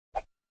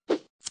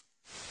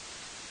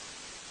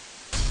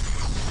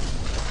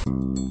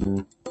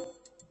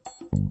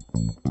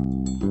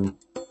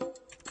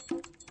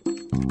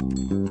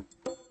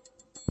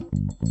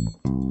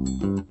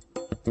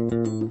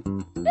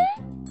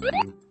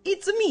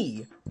It's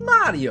me,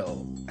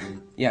 Mario.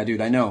 Yeah,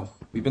 dude, I know.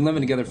 We've been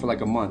living together for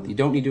like a month. You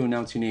don't need to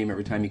announce your name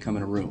every time you come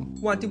in a room.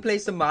 Want to play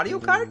some Mario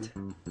Kart?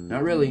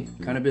 Not really.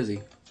 Kind of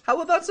busy.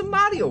 How about some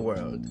Mario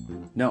World?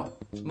 No.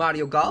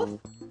 Mario Golf?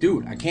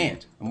 Dude, I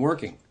can't. I'm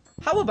working.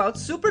 How about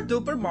Super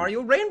Duper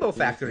Mario Rainbow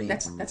Factory?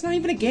 That's not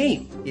even a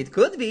game. It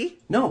could be.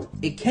 No,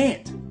 it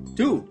can't.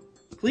 Dude,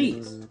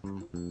 please.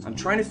 I'm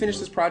trying to finish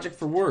this project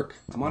for work.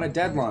 I'm on a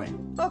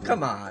deadline. Oh,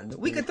 come on.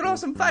 We could throw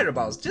some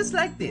fireballs just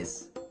like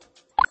this.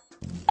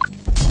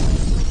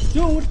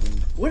 Dude,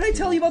 what did I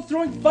tell you about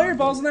throwing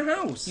fireballs in the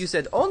house? You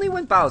said only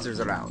when Bowser's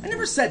around. I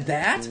never said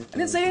that. I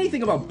didn't say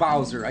anything about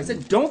Bowser. I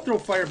said don't throw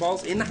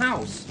fireballs in the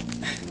house.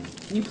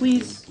 Can you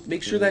please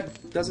make sure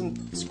that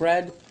doesn't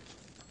spread?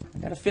 I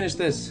gotta finish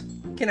this.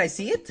 Can I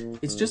see it?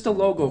 It's just a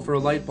logo for a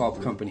light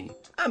bulb company.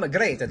 I'm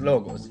great at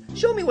logos.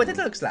 Show me what it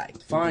looks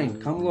like.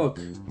 Fine, come look.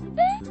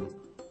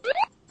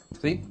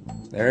 See?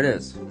 There it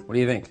is. What do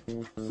you think?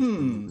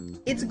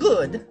 It's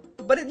good,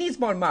 but it needs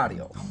more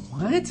Mario.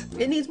 What?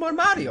 It needs more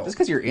Mario. Just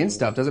because you're in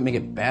stuff doesn't make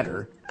it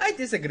better. I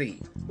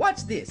disagree.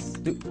 Watch this.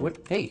 Dude, what?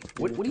 Hey,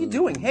 what are you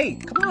doing? Hey,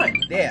 come on.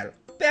 There.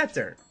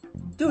 Better.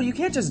 Dude, you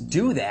can't just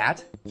do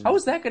that. How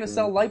is that gonna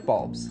sell light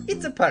bulbs?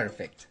 It's a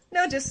perfect.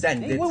 Now just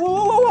send it.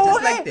 Whoa, Just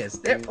hey! like this.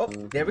 There. Oh,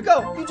 there we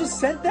go. You just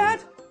sent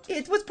that?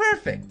 It was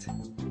perfect.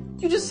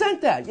 You just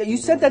sent that. Yeah, you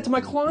sent that to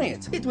my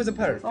client. It was a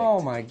perfect.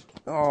 Oh my.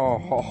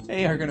 Oh,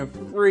 they are gonna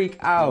freak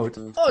out.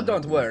 Oh,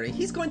 don't worry.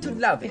 He's going to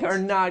love it. They are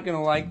not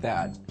gonna like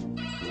that.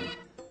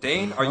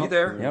 Dane, are you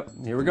there? Yep,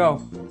 here we go.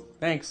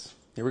 Thanks.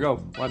 Here we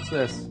go. Watch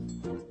this.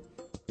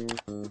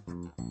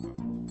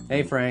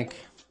 Hey, Frank.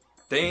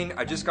 Dane,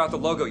 I just got the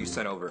logo you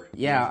sent over.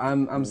 Yeah,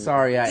 I'm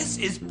sorry. This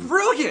is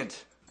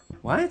brilliant!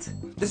 What?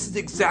 This is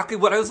exactly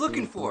what I was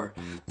looking for.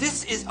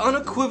 This is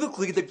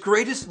unequivocally the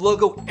greatest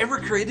logo ever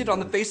created on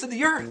the face of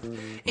the earth.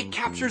 It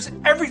captures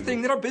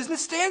everything that our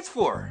business stands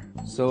for.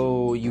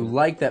 So you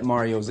like that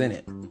Mario's in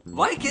it?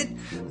 Like it?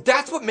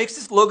 That's what makes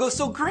this logo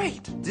so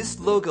great. This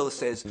logo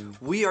says,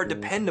 we are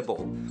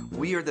dependable.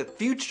 We are the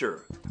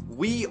future.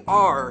 We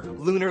are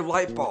lunar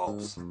light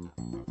bulbs.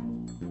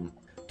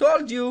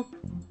 Told you.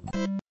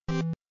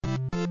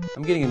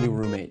 I'm getting a new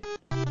roommate.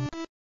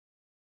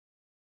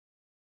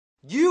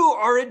 You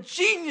are a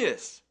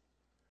genius!